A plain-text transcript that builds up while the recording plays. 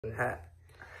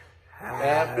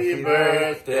Happy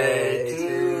birthday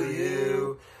to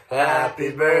you. Happy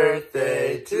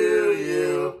birthday to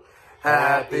you.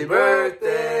 Happy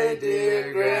birthday,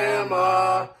 dear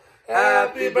Grandma.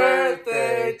 Happy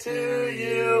birthday to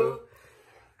you.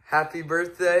 Happy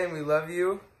birthday, and we love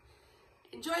you.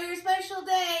 Enjoy your special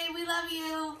day. We love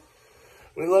you.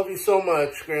 We love you so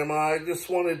much, Grandma. I just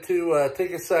wanted to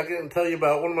take a second and tell you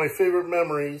about one of my favorite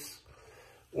memories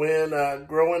when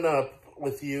growing up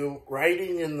with you,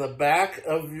 riding in the back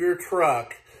of your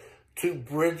truck to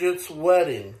Bridget's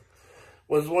wedding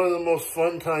was one of the most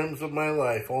fun times of my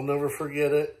life. I'll never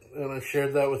forget it, and I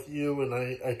shared that with you, and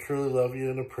I truly love you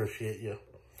and appreciate you.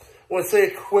 I want to say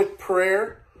a quick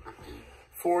prayer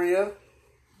for you.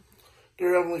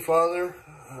 Dear Heavenly Father,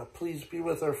 please be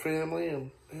with our family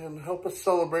and help us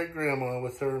celebrate Grandma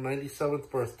with her 97th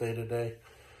birthday today.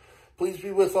 Please be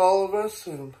with all of us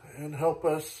and help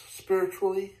us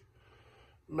spiritually,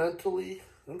 mentally,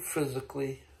 and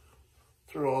physically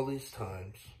through all these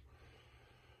times.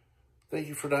 Thank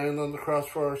you for dying on the cross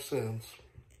for our sins.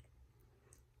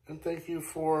 And thank you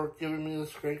for giving me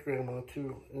this great grandma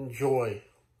to enjoy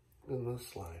in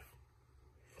this life.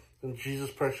 In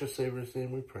Jesus' precious Savior's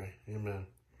name we pray. Amen.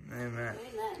 Amen.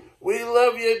 Amen. We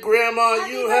love you, Grandma.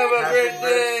 Happy You have a birthday.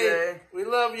 great day. We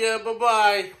love you.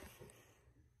 Bye-bye.